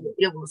School. But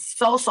it was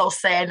so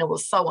sad, and it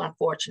was so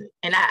unfortunate.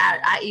 And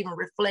I even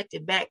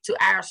reflected back to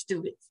our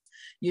students.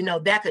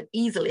 That could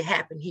easily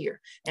happen here.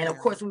 And of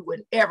course, we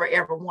wouldn't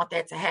ever want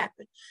that to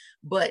happen.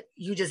 But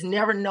you just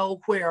never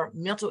know where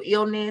mental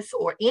illness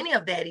or any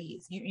of that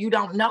is. You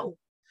don't know.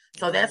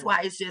 So that's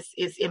why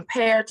it's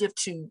imperative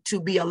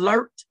to be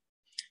alert,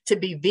 to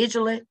be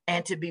vigilant,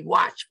 and to be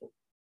watchful.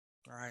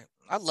 Right.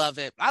 I love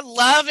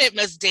it,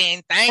 Ms.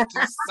 Dean. Thank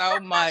you so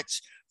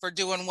much for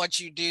doing what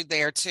you do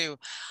there too.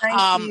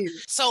 Thank you.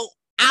 So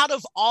out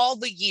of all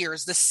the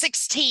years, the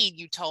 16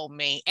 you told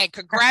me, and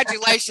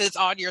congratulations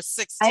on your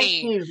 16.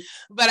 Thank you.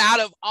 But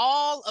out of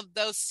all of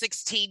those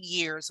 16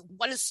 years,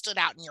 what has stood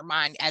out in your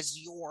mind as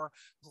your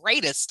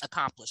greatest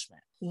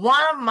accomplishment?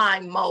 One of my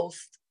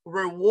most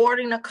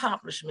rewarding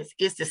accomplishments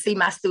is to see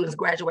my students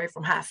graduate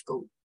from high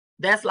school.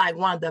 That's like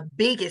one of the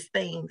biggest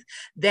things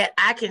that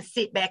I can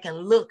sit back and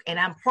look, and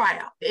I'm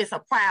proud. It's a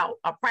proud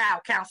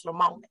counselor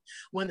moment.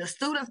 When the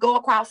students go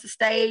across the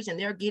stage and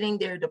they're getting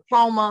their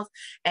diplomas,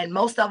 and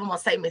most of them will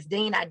say, Ms.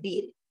 Dean, I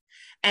did it.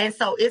 And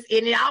so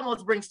it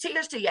almost brings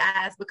tears to your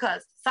eyes,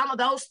 because some of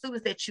those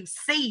students that you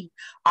see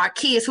are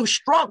kids who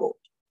struggled.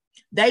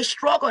 They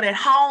struggled at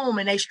home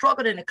and they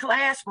struggled in the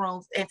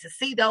classrooms, and to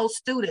see those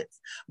students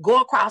go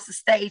across the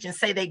stage and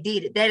say they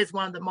did it, that is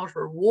one of the most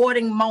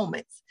rewarding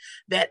moments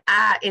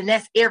and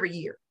that's every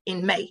year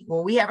in May.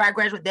 When we have our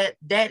graduate,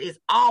 that is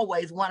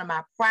always one of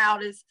my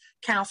proudest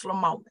counselor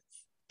moments.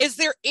 Is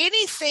there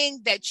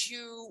anything that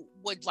you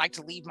would like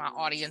to leave my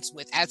audience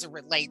with as it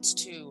relates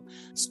to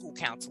school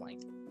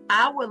counseling?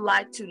 I would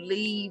like to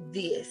leave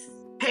this.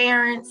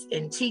 Parents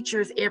and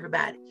teachers,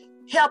 everybody,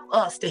 help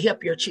us to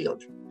help your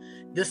children.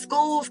 The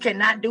schools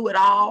cannot do it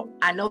all.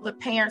 I know the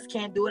parents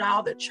can't do it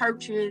all, the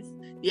churches,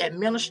 the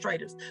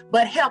administrators,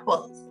 but help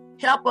us.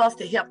 Help us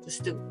to help the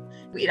student.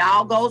 It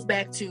all goes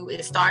back to,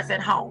 it starts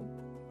at home.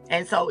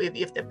 And so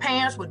if the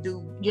parents would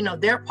do,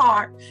 their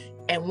part,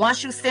 and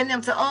once you send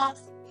them to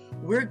us,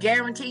 we're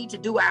guaranteed to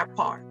do our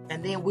part.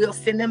 And then we'll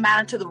send them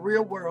out into the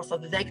real world so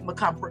that they can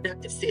become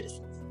productive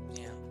citizens.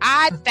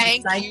 I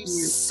thank you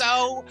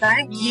so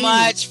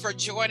much for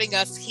joining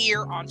us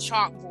here on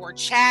Chalkboard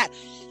Chat.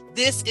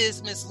 This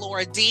is Ms.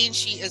 Laura Dean.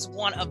 She is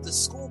one of the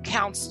school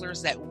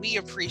counselors that we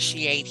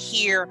appreciate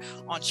here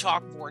on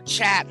Chalkboard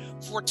Chat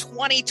for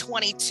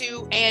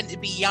 2022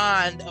 and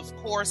beyond, of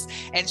course.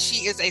 And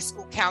she is a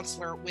school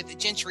counselor with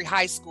Gentry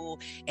High School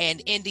in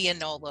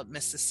Indianola,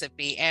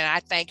 Mississippi. And I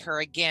thank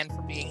her again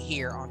for being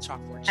here on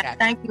Chalkboard Chat.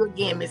 Thank you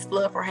again, Ms.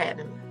 Flood, for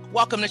having me.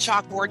 Welcome to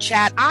Chalkboard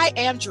Chat. I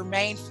am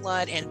Jermaine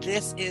Flood, and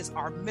this is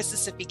our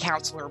Mississippi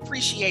Counselor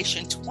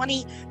Appreciation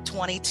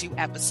 2022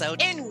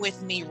 episode. In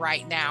with me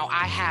right now,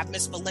 I have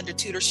Miss Melinda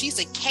Tudor. She's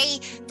a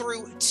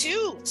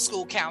K-2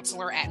 school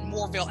counselor at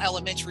Moorville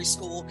Elementary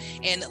School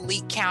in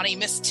Lee County.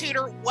 Miss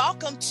Tudor,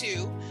 welcome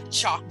to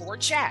Chalkboard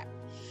Chat.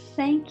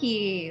 Thank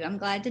you. I'm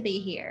glad to be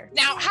here.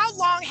 Now, how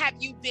long have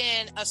you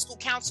been a school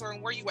counselor,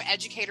 and were you an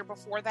educator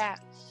before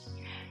that?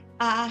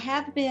 I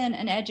have been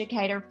an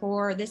educator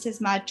this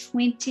is I'm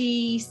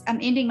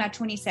ending my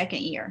 22nd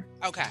year.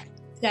 Okay.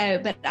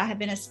 But I have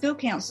been a school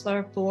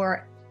counselor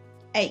for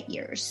 8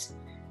 years.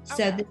 Okay.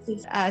 So this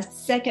is a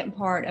second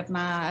part of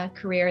my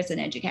career as an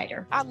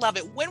educator. I love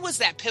it. When was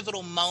that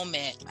pivotal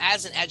moment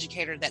as an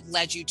educator that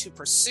led you to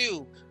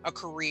pursue a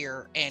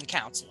career in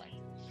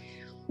counseling?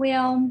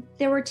 Well,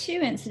 there were two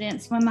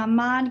incidents. When my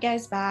mind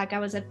goes back, I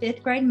was a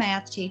 5th grade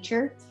math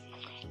teacher.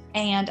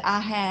 And I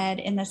had,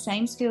 in the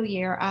same school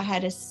year, I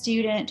had a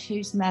student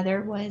whose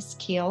mother was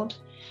killed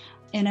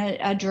in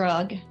a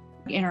drug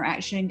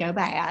interaction and go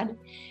bad.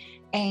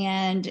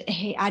 And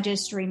I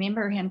just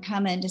remember him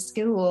coming to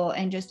school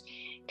and just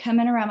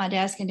coming around my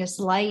desk and just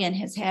laying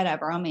his head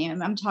over on me.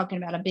 And I'm talking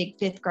about a big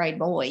 5th grade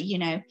boy,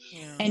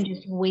 and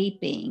just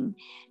weeping.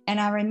 And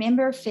I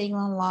remember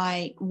feeling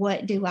like,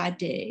 what do I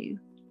do?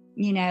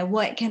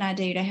 What can I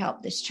do to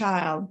help this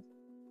child?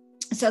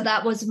 So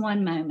that was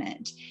one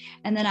moment.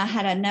 And then I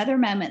had another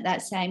moment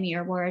that same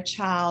year where a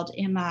child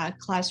in my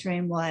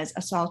classroom was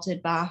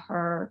assaulted by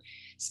her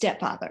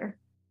stepfather.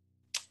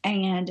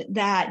 And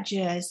that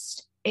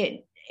just,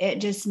 it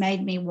just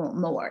made me want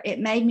more. It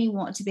made me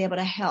want to be able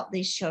to help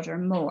these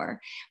children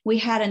more. We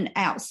had an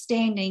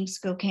outstanding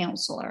school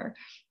counselor,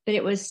 but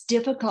it was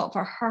difficult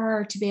for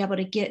her to be able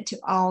to get to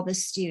all the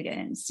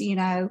students,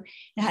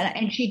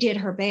 and she did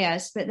her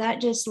best, but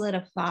that just lit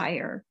a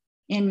fire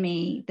in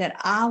me that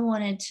I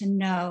wanted to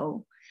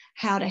know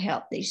how to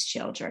help these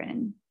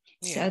children.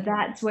 Yeah. So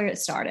that's where it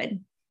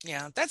started.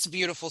 Yeah, that's a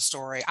beautiful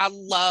story. I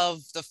love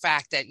the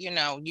fact that,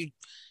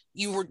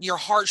 your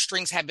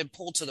heartstrings had been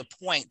pulled to the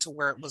point to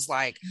where it was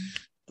like,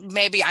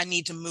 maybe I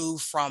need to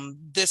move from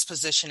this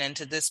position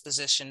into this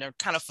position to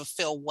kind of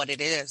fulfill what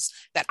it is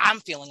that I'm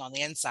feeling on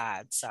the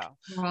inside. So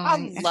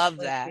right. I love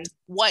that.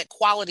 What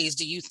qualities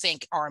do you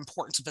think are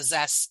important to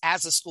possess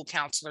as a school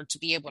counselor to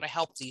be able to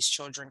help these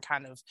children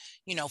kind of,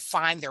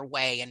 find their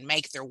way and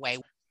make their way?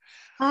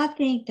 I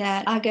think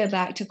that I go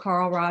back to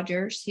Carl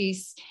Rogers.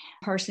 He's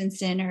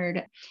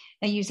person-centered.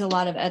 I use a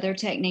lot of other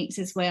techniques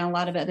as well, a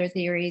lot of other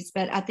theories,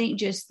 but I think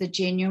just the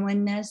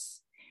genuineness,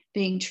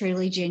 being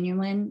truly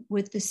genuine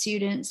with the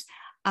students.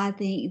 I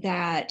think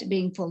that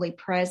being fully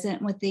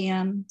present with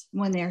them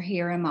when they're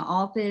here in my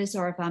office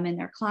or if I'm in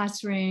their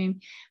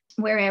classroom,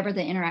 wherever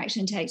the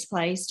interaction takes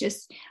place,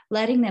 just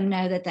letting them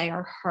know that they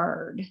are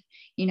heard.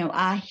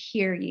 I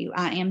hear you.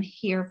 I am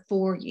here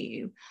for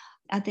you.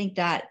 I think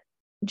that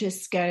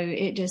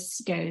it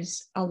just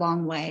goes a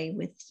long way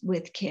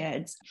with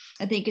kids.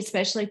 I think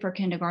especially for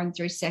kindergarten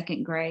through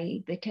 2nd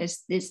grade,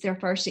 because it's their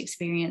first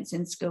experience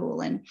in school.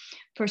 And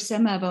for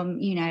some of them,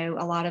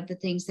 a lot of the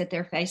things that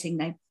they're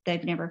facing,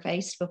 they've never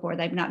faced before.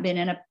 They've not been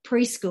in a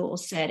preschool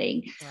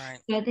setting. Right.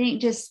 So I think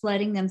just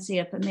letting them see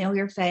a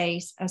familiar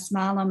face, a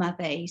smile on my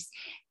face,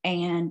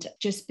 and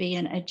just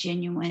being a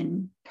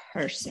genuine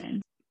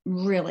person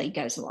really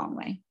goes a long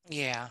way.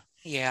 Yeah.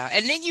 Yeah.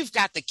 And then you've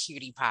got the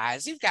cutie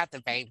pies. You've got the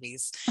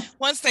babies.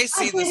 Once they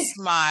see the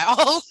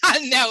smile, I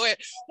know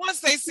it. Once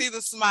they see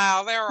the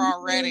smile, they're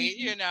already,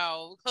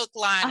 hook,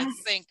 line, and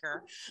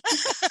sinker.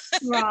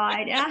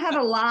 Right. And I have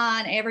a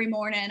line every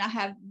morning.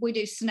 We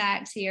do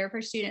snacks here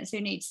for students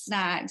who need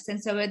snacks. And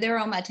so they're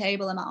on my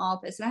table in my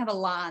office and I have a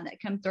line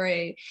that come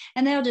through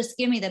and they'll just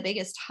give me the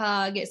biggest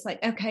hug. It's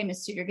like, okay,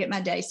 Miss Tudor, get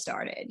my day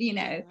started,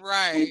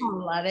 Right. I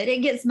love it.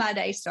 It gets my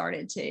day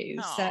started too.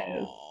 Aww.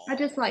 So I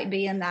just like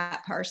being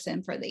that person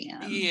person for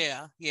them.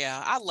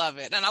 Yeah. I love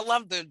it. And I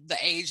love the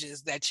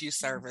ages that you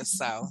service.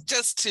 So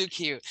just too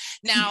cute.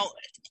 Now,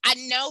 I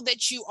know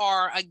that you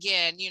are,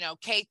 again,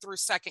 K through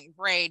second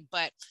grade,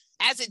 but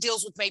as it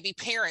deals with maybe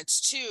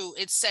parents too,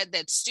 it's said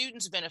that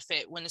students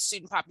benefit when the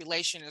student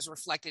population is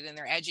reflected in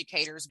their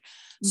educators.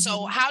 Mm-hmm.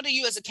 So how do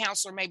you as a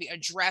counselor maybe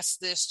address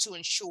this to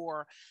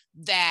ensure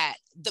that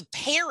the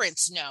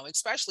parents know,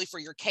 especially for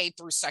your K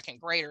through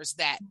second graders,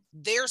 that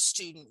their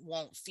student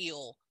won't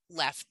feel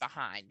left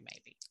behind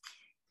maybe?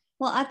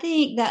 Well, I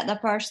think that the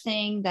first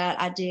thing that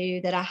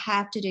I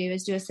have to do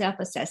is do a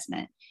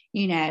self-assessment,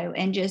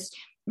 and just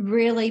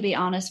really be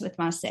honest with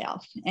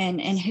myself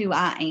and who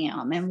I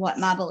am and what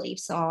my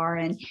beliefs are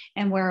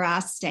and where I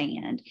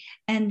stand.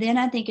 And then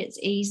I think it's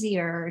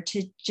easier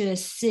to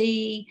just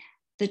see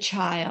the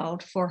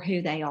child for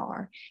who they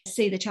are,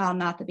 see the child,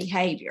 not the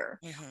behavior.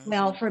 Mm-hmm.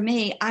 Well, for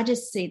me, I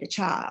just see the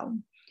child.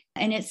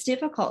 And it's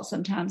difficult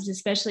sometimes,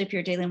 especially if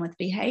you're dealing with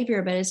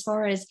behavior. But as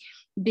far as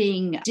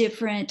being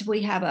different,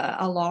 we have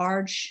a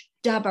large,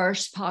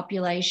 diverse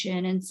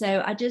population. And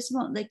so I just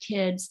want the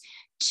kids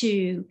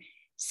to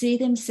see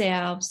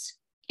themselves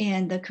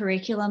in the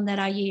curriculum that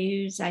I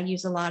use. I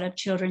use a lot of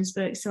children's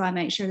books, so I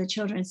make sure the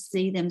children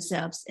see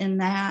themselves in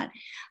that.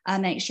 I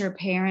make sure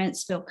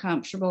parents feel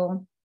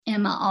comfortable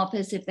in my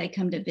office if they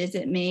come to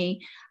visit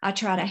me. I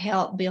try to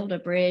help build a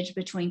bridge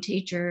between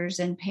teachers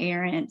and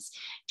parents,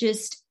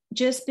 just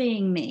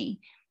being me.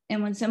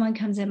 And when someone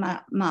comes in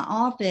my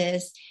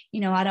office,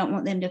 I don't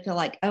want them to feel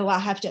like, oh, I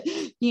have to,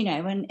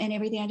 and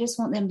everything. I just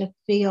want them to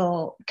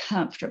feel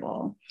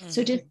comfortable. Mm-hmm.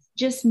 So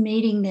just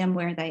meeting them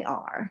where they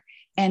are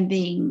and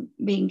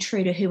being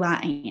true to who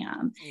I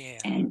am,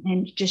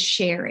 and just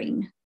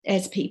sharing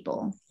as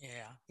people.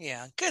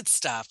 Yeah. Good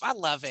stuff. I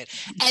love it.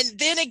 And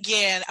then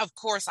again, of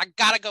course, I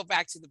got to go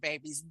back to the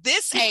babies.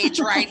 This age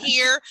right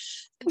here,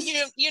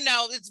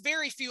 it's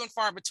very few and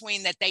far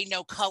between that they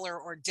know color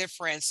or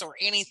difference or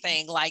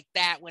anything like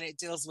that when it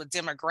deals with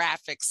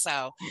demographics.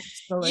 So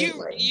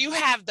you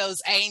have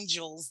those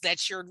angels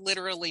that you're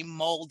literally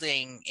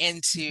molding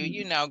into,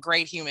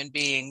 great human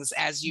beings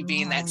as you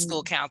being that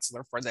school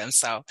counselor for them.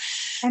 So,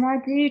 and I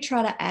do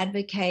try to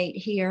advocate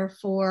here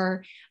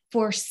for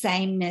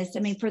sameness.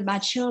 I mean, for my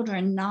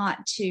children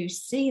not to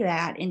see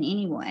that in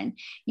anyone,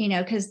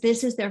 because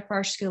this is their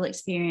first school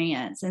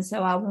experience. And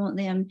so I want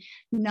them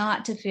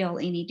not to feel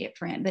any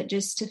different, but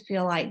just to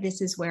feel like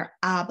this is where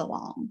I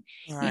belong,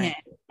 right.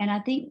 And I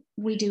think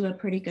we do a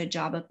pretty good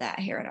job of that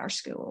here at our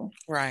school.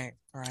 Right.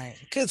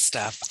 Good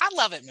stuff. I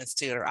love it, Ms.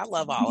 Tudor. I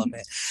love all of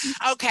it.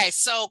 Okay.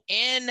 So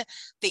in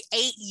the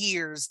 8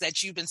 years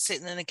that you've been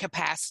sitting in a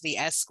capacity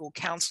as school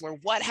counselor,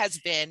 what has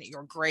been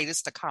your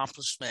greatest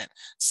accomplishment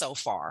so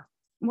far?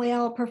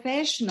 Well,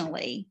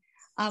 professionally,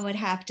 I would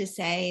have to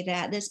say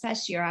that this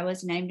past year I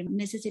was named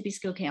Mississippi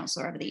School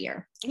Counselor of the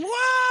Year.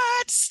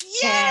 What?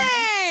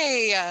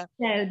 Yay!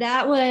 So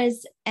that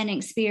was an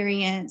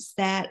experience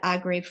that I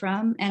grew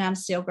from and I'm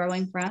still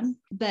growing from.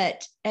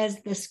 But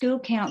as the school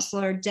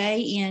counselor,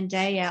 day in,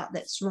 day out,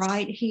 that's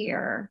right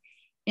here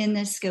in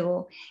this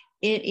school,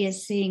 it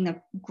is seeing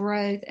the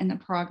growth and the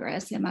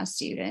progress in my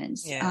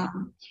students. Yeah.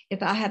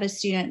 If I have a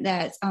student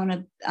that's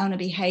on a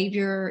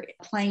behavior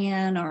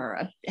plan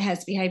or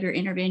has behavior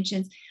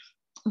interventions,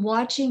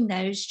 watching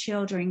those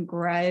children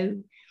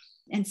grow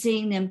and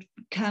seeing them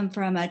come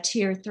from a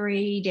tier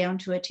 3 down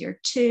to a tier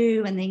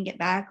 2 and then get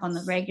back on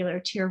the regular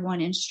tier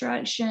 1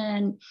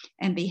 instruction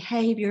and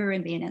behavior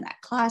and being in that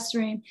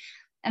classroom.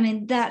 I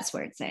mean, that's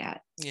where it's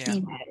at. Yeah.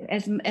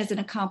 As an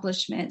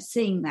accomplishment,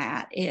 seeing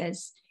that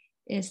is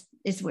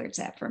where it's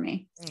at for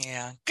me.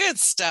 Yeah. Good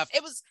stuff.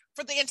 It was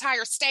for the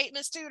entire state,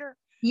 Ms. Tudor?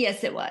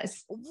 Yes, it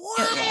was.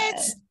 What? It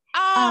was.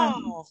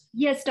 Oh.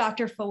 Yes,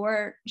 Dr.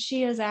 Ford.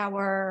 She is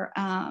our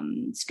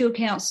school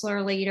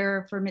counselor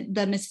leader for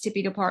the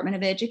Mississippi Department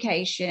of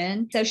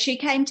Education. So she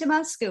came to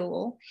my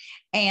school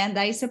and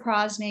they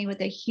surprised me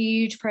with a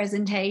huge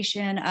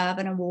presentation of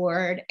an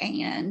award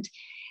and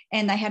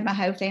they had my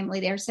whole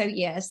family there. So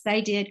yes,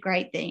 they did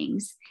great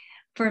things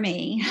for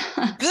me.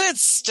 Good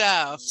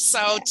stuff.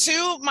 So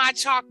to my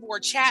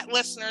Chalkboard Chat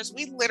listeners,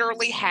 we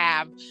literally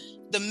have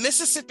the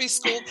Mississippi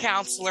School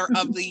Counselor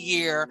of the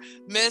Year,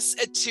 Miss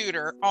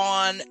Tudor,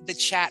 on the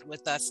chat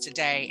with us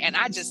today. And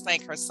I just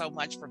thank her so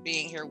much for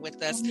being here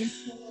with us.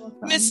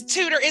 Miss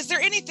Tudor, is there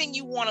anything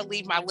you want to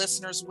leave my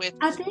listeners with?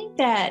 I think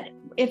that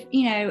if,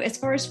 as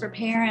far as for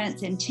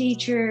parents and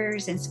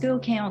teachers and school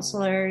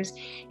counselors,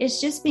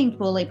 it's just being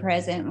fully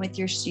present with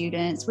your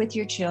students, with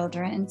your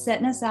children,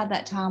 setting aside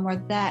that time where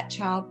that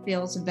child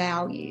feels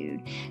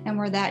valued and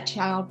where that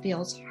child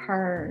feels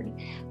heard.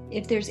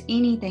 If there's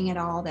anything at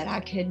all that I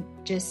could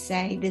just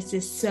say, this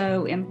is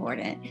so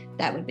important,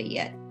 that would be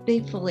it. Be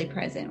fully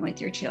present with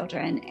your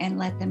children and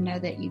let them know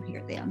that you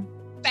hear them.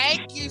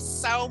 thank you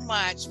so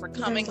much for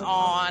coming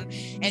on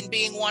and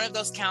being one of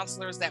those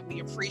counselors that we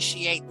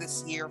appreciate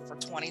this year for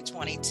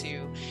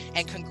 2022.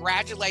 And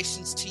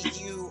congratulations to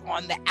you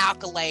on the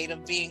accolade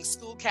of being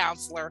School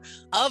Counselor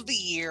of the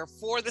Year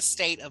for the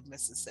state of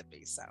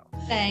Mississippi. So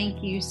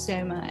thank you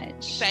so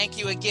much. Thank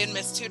you again,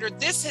 Miss Tudor.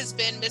 This has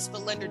been Miss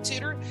Belinda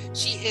Tudor.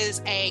 She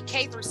is a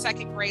K through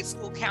second grade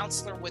school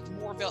counselor with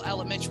Moorville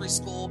Elementary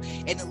School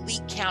in Lee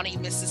County,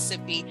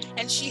 Mississippi,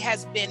 and she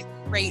has been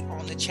great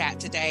on the chat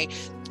today.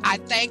 I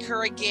thank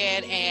her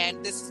again,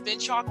 and this has been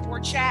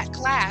Chalkboard Chat.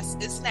 Class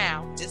is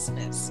now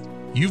dismissed.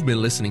 You've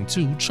been listening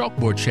to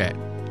Chalkboard Chat,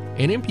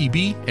 an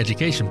MPB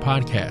education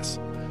podcast.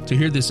 To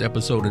hear this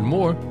episode and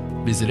more,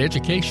 visit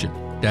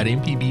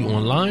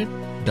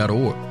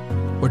education.mpbonline.org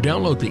or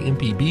download the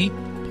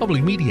MPB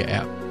Public Media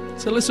app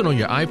to listen on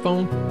your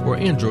iPhone or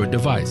Android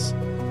device.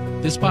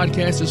 This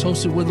podcast is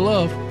hosted with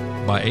love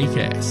by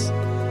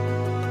ACAST.